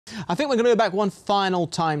I think we're going to go back one final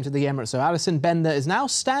time to the Emirates. So Alison Bender is now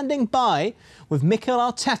standing by with Mikel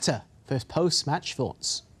Arteta for his post-match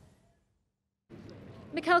thoughts.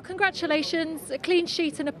 Mikel, congratulations. A clean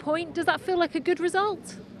sheet and a point. Does that feel like a good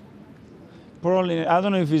result? Probably, I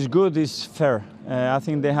don't know if it's good, it's fair. I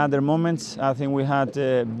think they had their moments. I think we had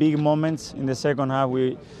big moments in the second half.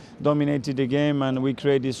 We dominated the game and we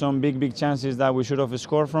created some big chances that we should have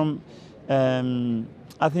scored from.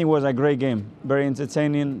 I think it was a great game, very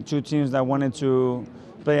entertaining. Two teams that wanted to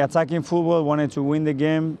play attacking football, wanted to win the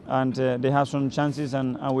game, and they have some chances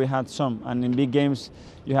and we had some. And in big games,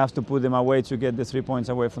 you have to put them away to get the 3 points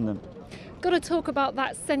away from them. Got to talk about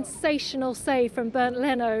that sensational save from Bernd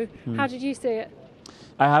Leno. How did you see it?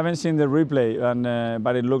 I haven't seen the replay,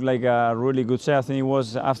 but it looked like a really good save. I think it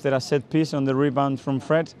was after a set piece on the rebound from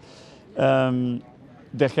Fred. De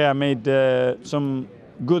Gea made some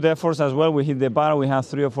good efforts as well. We hit the bar, we had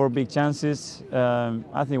 3 or 4 big chances.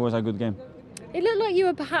 I think it was a good game. It looked like you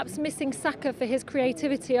were perhaps missing Saka for his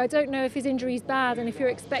creativity. I don't know if his injury is bad and if you're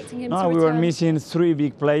expecting him to return. We were missing 3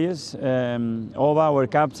 big players. Oba, our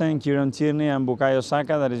captain, Kieran Tierney and Bukayo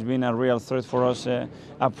Saka. That has been a real threat for us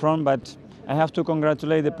up front. But I have to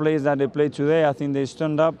congratulate the players that they played today. I think they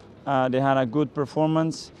stood up, they had a good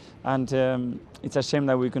performance, and it's a shame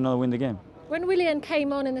that we could not win the game. When Willian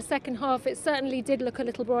came on in the second half, it certainly did look a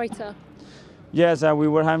little brighter. Yes, we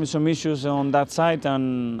were having some issues on that side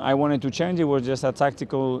and I wanted to change. It was just a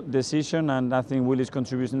tactical decision and I think Willie's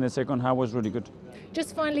contribution in the second half was really good.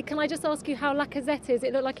 Just finally, can I just ask you how Lacazette is?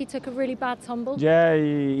 It looked like he took a really bad tumble. Yeah,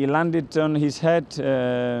 he landed on his head.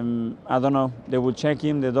 I don't know, they will check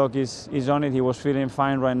him. The dog is on it. He was feeling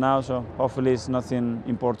fine right now, so hopefully it's nothing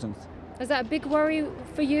important. Is that a big worry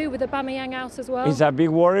for you with Aubameyang out as well? It's a big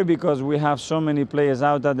worry because we have so many players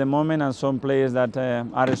out at the moment and some players that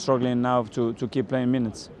are struggling now to keep playing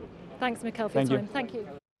minutes. Thanks, Mikel, for your time. Thank you.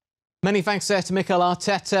 Many thanks there to Mikel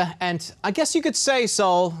Arteta. And I guess you could say,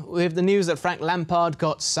 Sol, with the news that Frank Lampard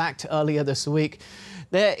got sacked earlier this week,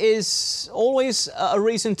 there is always a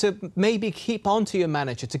reason to maybe keep on to your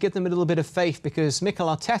manager, to give them a little bit of faith, because Mikel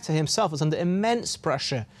Arteta himself was under immense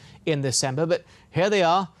pressure in December. But here they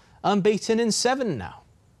are, unbeaten in 7 now.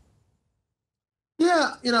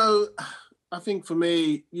 Yeah, you know, I think for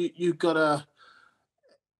me, you've got to,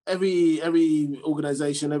 every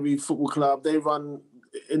organisation, every football club, they run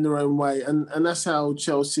in their own way. And that's how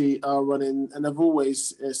Chelsea are running, and they've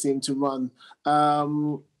always seemed to run.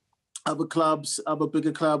 Other clubs, other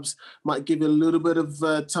bigger clubs might give it a little bit of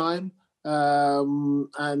time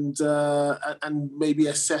and maybe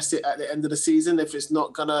assess it at the end of the season if it's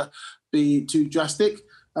not going to be too drastic.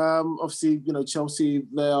 Obviously, you know, Chelsea,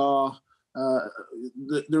 they are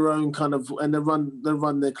their own kind of, and they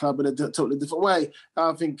run their club in a totally different way.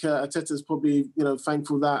 I think Arteta's probably, you know,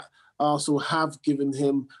 thankful that Arsenal have given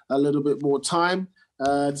him a little bit more time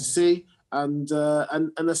to see and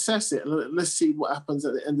assess it. Let's see what happens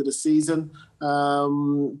at the end of the season.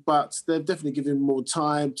 But they've definitely given him more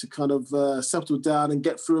time to kind of settle down and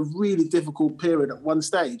get through a really difficult period at one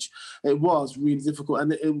stage. It was really difficult,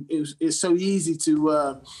 and it's so easy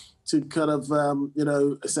to kind of, you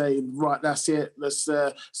know, say, right, that's it, let's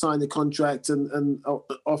sign the contract and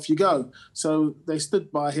off you go. So they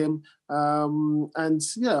stood by him. And,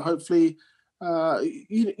 yeah, hopefully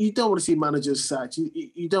you don't want to see managers sacked.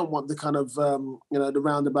 You don't want the kind of, you know, the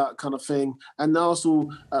roundabout kind of thing. And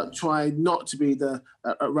Arsenal try not to be the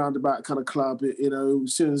roundabout kind of club. You know,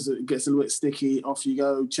 as soon as it gets a little bit sticky, off you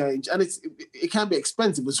go, change. And it can be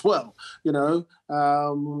expensive as well, you know.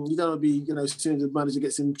 You don't want to be, you know, as soon as the manager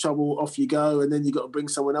gets in trouble, off you go, and then you got to bring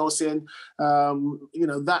someone else in. You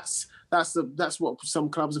know, that's what some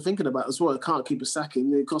clubs are thinking about as well. It can't keep a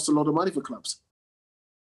sacking. It costs a lot of money for clubs.